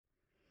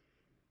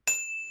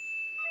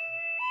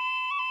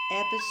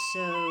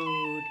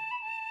Episode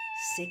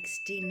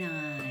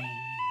 69.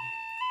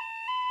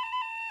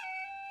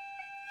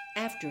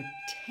 After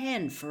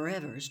 10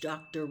 forevers,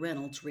 Dr.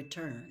 Reynolds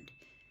returned.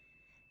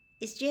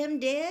 "Is Jem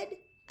dead?"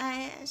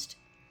 I asked.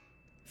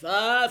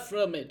 "Far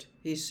from it,"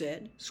 he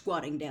said,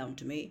 squatting down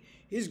to me.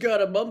 "He's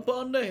got a bump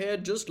on the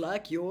head just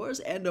like yours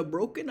and a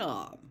broken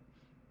arm.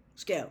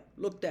 Scout,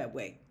 look that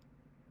way.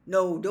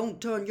 No,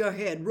 don't turn your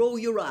head. Roll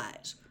your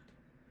eyes.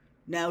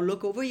 Now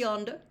look over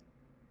yonder.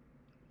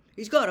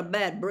 He's got a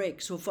bad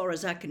break, so far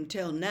as I can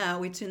tell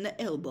now. It's in the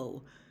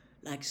elbow,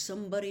 like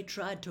somebody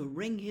tried to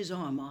wring his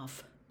arm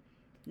off.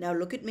 Now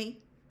look at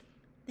me."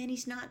 "Then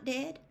he's not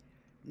dead?"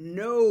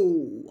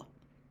 "No."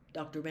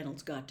 Dr.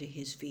 Reynolds got to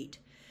his feet.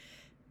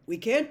 "We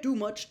can't do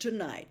much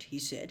tonight," he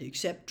said,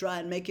 "except try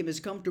and make him as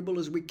comfortable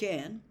as we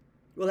can.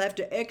 We'll have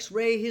to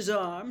x-ray his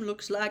arm.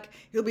 Looks like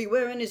he'll be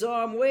wearing his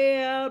arm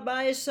way out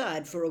by his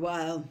side for a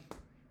while.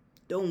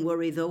 Don't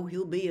worry, though,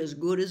 he'll be as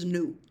good as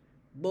new.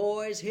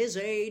 Boys his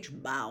age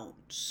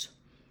bounce."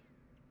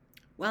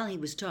 While he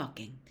was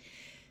talking,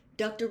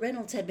 Dr.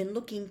 Reynolds had been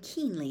looking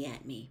keenly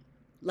at me,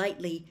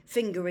 lightly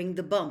fingering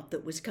the bump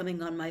that was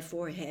coming on my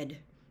forehead.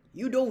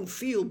 "You don't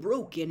feel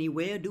broke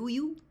anywhere, do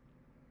you?"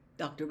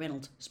 Dr.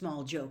 Reynolds'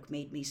 small joke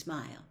made me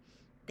smile.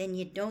 "Then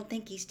you don't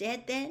think he's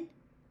dead, then?"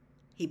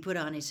 He put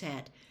on his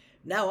hat.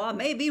 "Now, I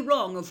may be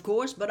wrong, of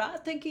course, but I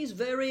think he's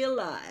very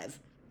alive.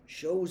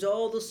 Shows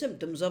all the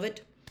symptoms of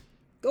it.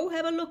 Go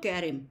have a look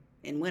at him,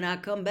 and when I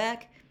come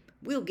back,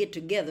 we'll get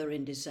together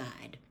and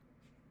decide."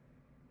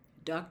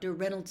 Dr.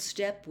 Reynolds'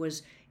 step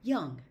was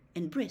young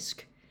and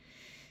brisk.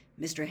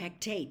 Mr.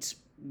 Hectate's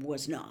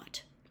was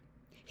not.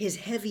 His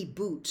heavy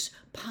boots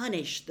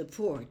punished the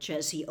porch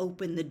as he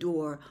opened the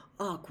door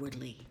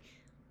awkwardly.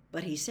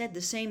 But he said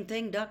the same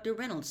thing Dr.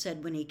 Reynolds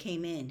said when he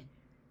came in.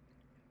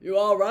 "You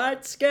all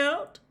right,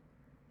 Scout?"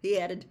 he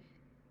added.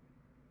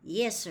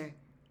 "Yes, sir.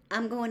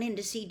 I'm going in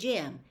to see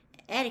Jem.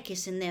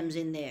 Atticus and them's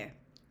in there."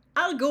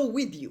 "I'll go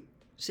with you,"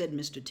 said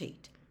Mr.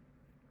 Tate.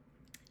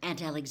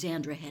 Aunt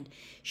Alexandra had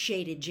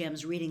shaded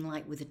Jem's reading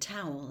light with a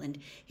towel, and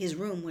his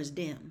room was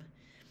dim.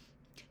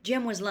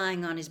 Jem was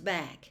lying on his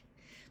back.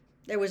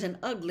 There was an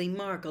ugly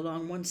mark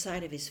along one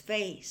side of his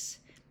face.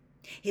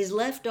 His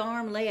left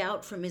arm lay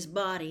out from his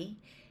body.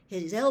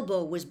 His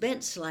elbow was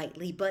bent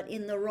slightly, but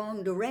in the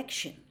wrong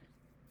direction.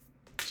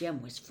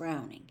 Jem was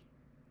frowning.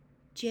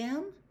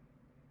 "Jem?"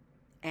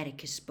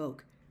 Atticus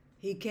spoke.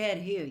 "He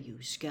can't hear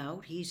you,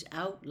 Scout. He's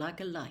out like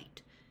a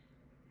light.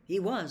 He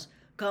was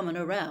coming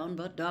around,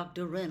 but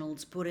Dr.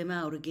 Reynolds put him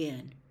out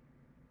again."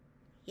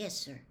 "Yes,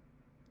 sir."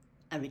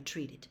 I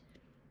retreated.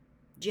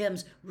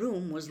 Jem's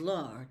room was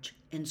large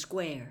and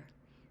square.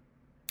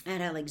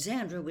 Aunt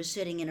Alexandra was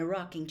sitting in a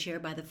rocking chair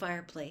by the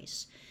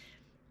fireplace.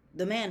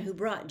 The man who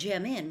brought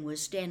Jem in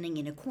was standing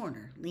in a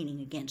corner, leaning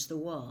against the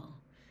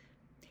wall.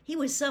 He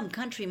was some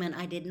countryman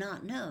I did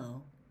not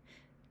know.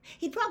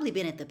 He'd probably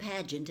been at the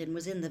pageant and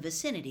was in the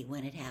vicinity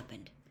when it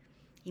happened.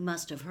 He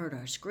must have heard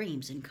our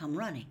screams and come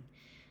running.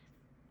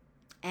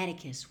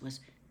 Atticus was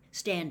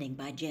standing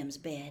by Jem's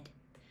bed.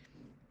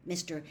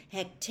 Mr.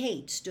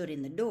 Hectate stood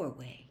in the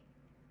doorway.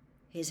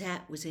 His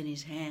hat was in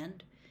his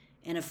hand,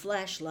 and a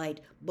flashlight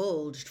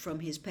bulged from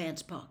his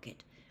pants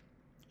pocket.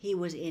 He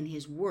was in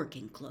his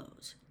working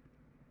clothes.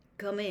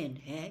 "Come in,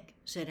 Heck,"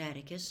 said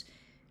Atticus.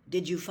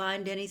 "Did you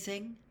find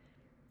anything?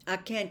 I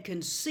can't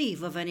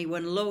conceive of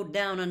anyone low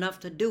down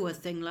enough to do a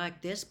thing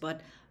like this,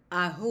 but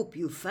I hope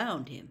you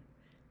found him."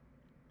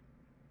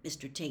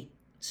 Mr. Tate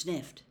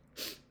sniffed.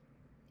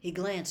 He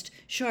glanced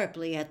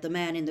sharply at the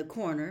man in the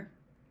corner,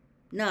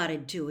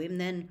 nodded to him,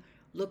 then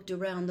looked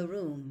around the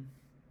room.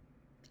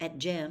 At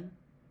Jem,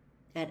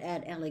 at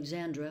Aunt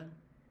Alexandra,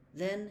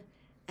 then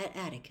at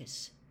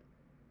Atticus.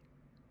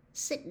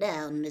 "Sit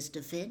down,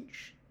 Mr.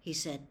 Finch," he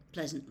said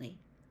pleasantly.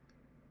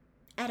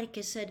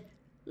 Atticus said,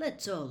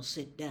 "Let's all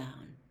sit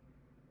down.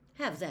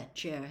 Have that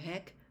chair,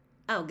 Heck.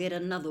 I'll get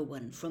another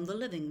one from the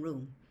living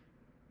room."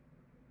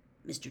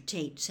 Mr.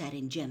 Tate sat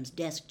in Jem's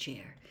desk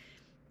chair.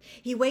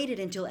 He waited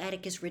until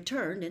Atticus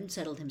returned and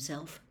settled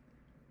himself.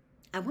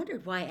 I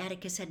wondered why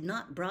Atticus had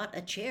not brought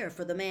a chair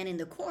for the man in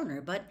the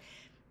corner, but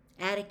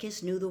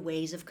Atticus knew the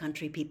ways of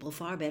country people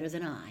far better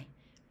than I.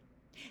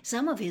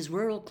 Some of his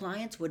rural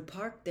clients would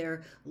park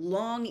their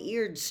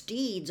long-eared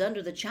steeds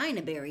under the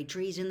chinaberry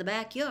trees in the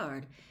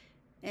backyard,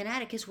 and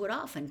Atticus would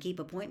often keep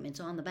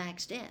appointments on the back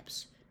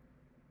steps.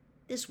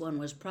 This one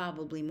was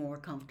probably more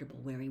comfortable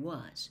where he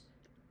was.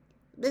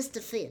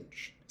 "Mr.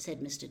 Finch," said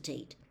Mr.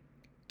 Tate,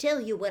 "tell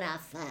you what I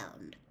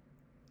found.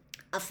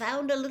 I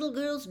found a little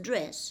girl's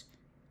dress.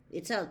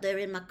 It's out there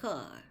in my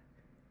car.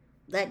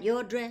 That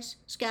your dress,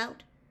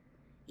 Scout?"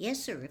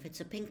 "Yes, sir, if it's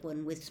a pink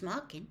one with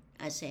smocking,"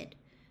 I said.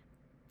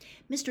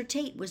 Mr.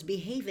 Tate was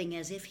behaving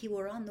as if he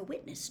were on the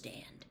witness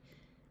stand.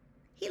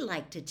 He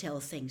liked to tell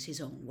things his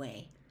own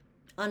way,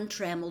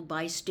 untrammeled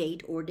by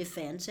state or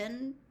defense,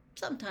 and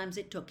sometimes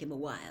it took him a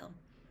while.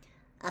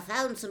 "I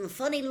found some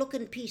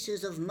funny-looking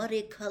pieces of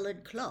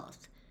muddy-colored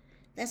cloth.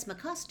 That's my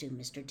costume,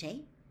 Mr.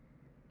 Tate."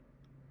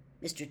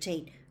 Mr.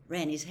 Tate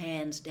ran his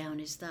hands down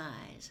his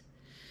thighs.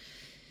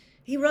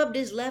 He rubbed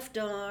his left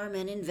arm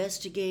and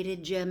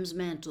investigated Jem's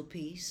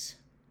mantelpiece.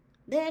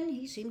 Then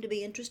he seemed to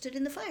be interested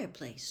in the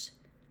fireplace.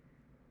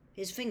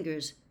 His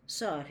fingers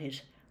sought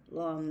his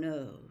long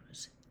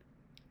nose.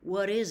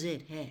 "What is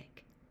it,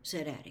 Heck?"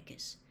 said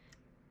Atticus.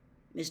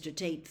 Mr.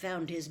 Tate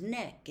found his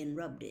neck and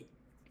rubbed it.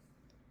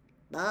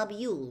 "Bob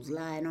Yule's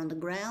lying on the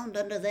ground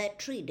under that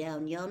tree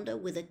down yonder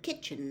with a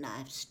kitchen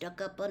knife stuck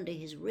up under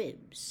his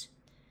ribs.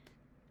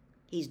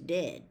 He's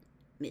dead,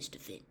 Mr.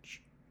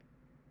 Finch."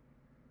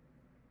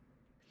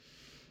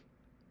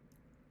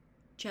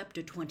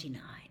 Chapter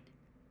 29.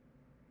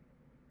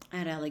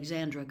 Aunt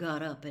Alexandra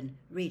got up and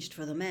reached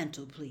for the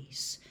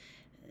mantelpiece.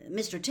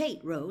 Mr.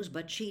 Tate rose,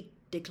 but she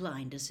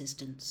declined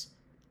assistance.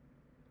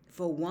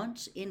 For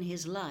once in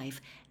his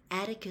life,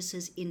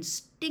 Atticus's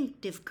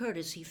instinctive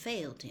courtesy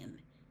failed him.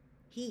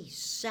 He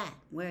sat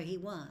where he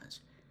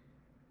was.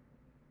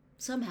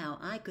 Somehow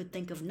I could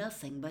think of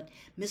nothing but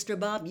Mr.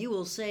 Bob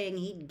Yule saying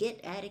he'd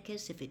get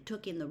Atticus if it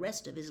took him the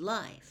rest of his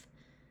life.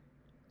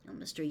 Well,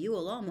 Mr.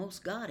 Yule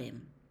almost got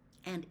him,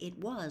 and it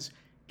was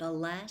the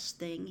last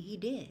thing he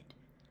did.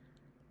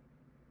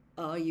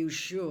 "Are you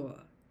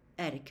sure?"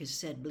 Atticus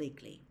said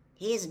bleakly.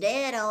 "He's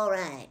dead, all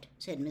right,"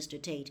 said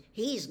Mr. Tate.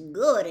 "He's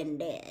good and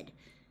dead.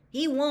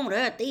 He won't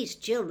hurt these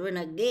children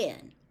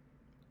again."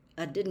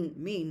 "I didn't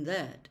mean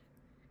that."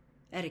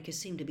 Atticus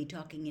seemed to be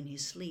talking in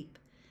his sleep.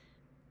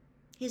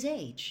 His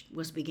age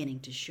was beginning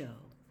to show.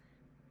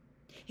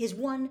 His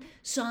one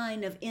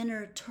sign of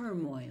inner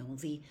turmoil,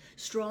 the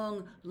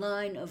strong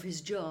line of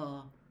his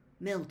jaw,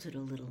 melted a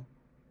little.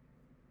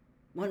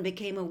 One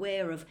became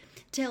aware of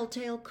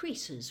telltale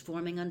creases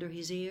forming under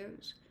his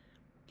ears.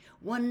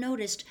 One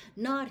noticed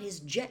not his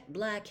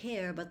jet-black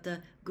hair, but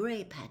the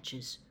gray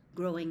patches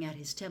growing at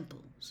his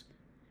temples.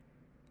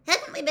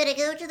 "Hadn't we better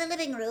go to the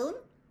living room?"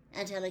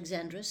 Aunt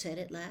Alexandra said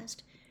at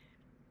last.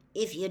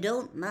 "If you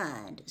don't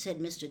mind," said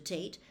Mr.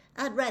 Tate,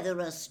 "I'd rather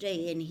us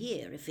stay in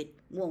here if it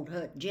won't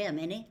hurt Jem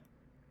any.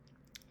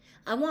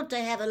 I want to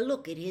have a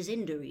look at his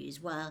injuries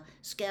while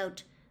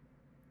Scout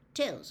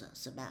tells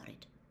us about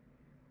it."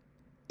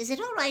 "Is it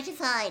all right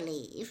if I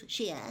leave?"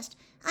 she asked.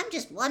 "I'm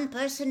just one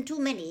person too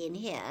many in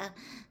here.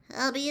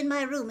 I'll be in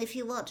my room if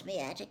you want me,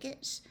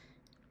 Atticus."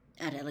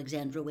 Aunt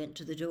Alexandra went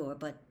to the door,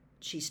 but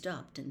she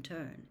stopped and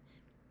turned.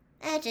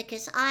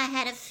 "Atticus, I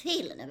had a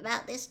feeling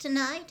about this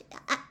tonight.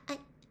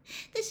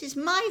 This is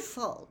my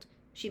fault,"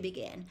 she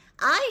began.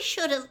 "I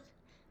should have—"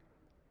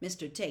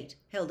 Mr. Tate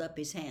held up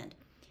his hand.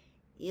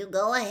 "You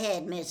go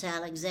ahead, Miss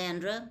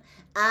Alexandra.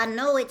 I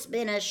know it's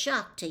been a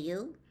shock to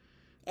you.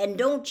 And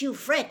don't you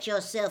fret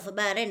yourself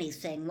about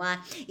anything.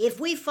 Why, if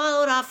we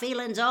followed our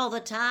feelings all the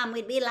time,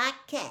 we'd be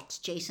like cats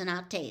chasing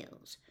our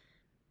tails.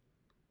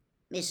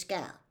 Miss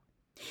Scout,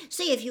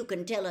 see if you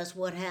can tell us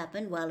what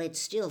happened while it's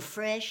still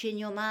fresh in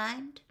your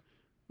mind.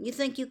 You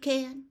think you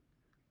can?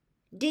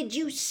 Did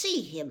you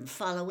see him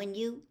following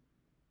you?"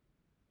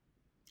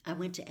 I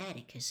went to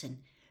Atticus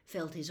and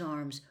felt his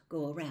arms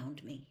go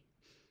around me.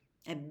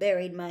 I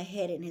buried my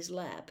head in his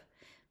lap.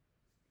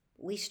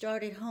 We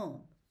started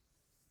home.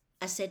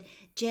 I said,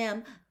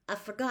 "Jem, I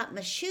forgot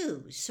my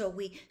shoes," so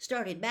we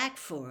started back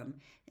for 'em.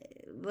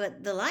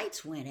 But the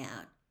lights went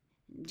out.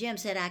 Jem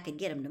said I could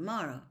get 'em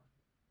tomorrow.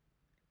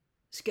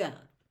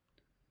 "Scout,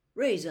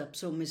 raise up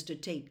so Mr.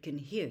 Tate can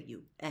hear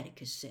you,"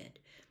 Atticus said.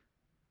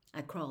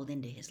 I crawled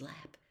into his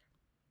lap.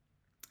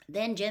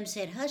 Then Jem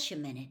said, "Hush a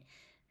minute."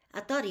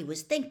 I thought he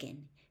was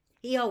thinking.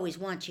 He always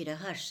wants you to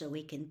hush so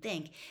he can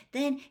think.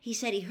 Then he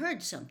said he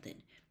heard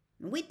something,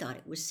 and we thought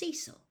it was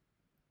Cecil.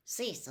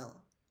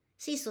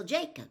 Cecil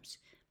Jacobs.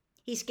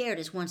 He scared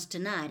us once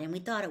tonight, and we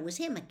thought it was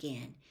him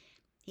again.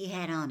 He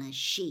had on a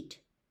sheet.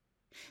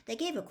 They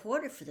gave a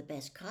quarter for the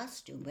best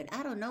costume, but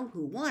I don't know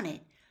who won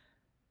it.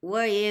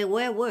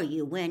 Where were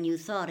you when you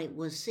thought it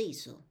was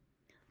Cecil?"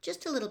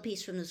 "Just a little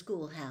piece from the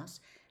schoolhouse.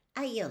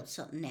 I yelled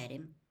something at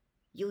him."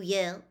 "You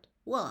yelled?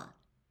 What?"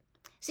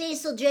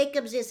 "Cecil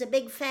Jacobs is a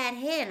big fat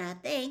hen, I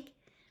think."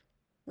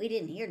 We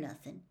didn't hear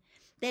nothing.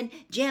 Then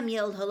Jem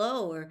yelled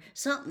hello or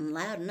something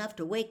loud enough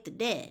to wake the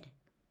dead.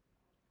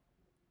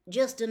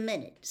 "Just a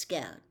minute,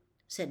 Scout,"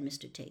 said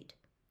Mr. Tate.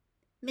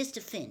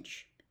 "Mr.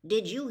 Finch,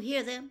 did you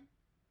hear them?"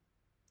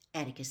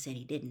 Atticus said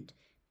he didn't.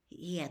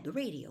 He had the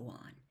radio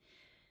on.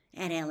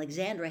 Aunt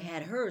Alexandra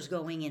had hers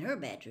going in her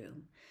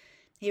bedroom.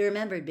 He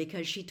remembered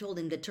because she told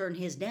him to turn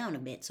his down a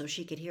bit so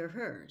she could hear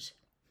hers.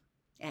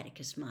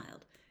 Atticus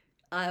smiled.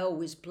 "I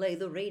always play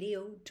the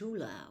radio too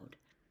loud."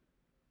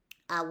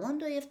 "I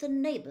wonder if the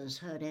neighbors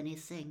heard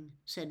anything,"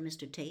 said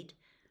Mr. Tate.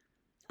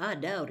 "I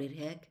doubt it,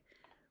 Heck.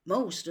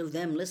 Most of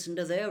them listen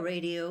to their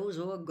radios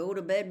or go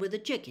to bed with the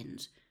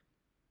chickens.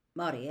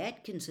 Marty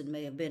Atkinson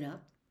may have been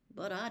up,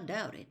 but I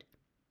doubt it."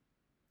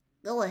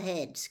 "Go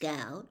ahead,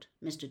 Scout,"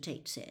 Mr.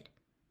 Tate said.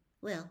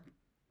 "Well,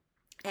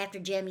 after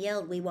Jem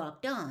yelled, we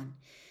walked on.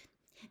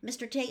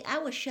 Mr. Tate, I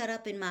was shut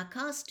up in my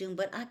costume,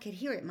 but I could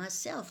hear it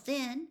myself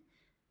then.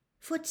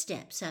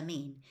 Footsteps, I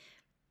mean.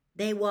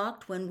 They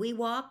walked when we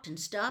walked and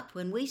stopped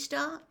when we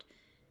stopped.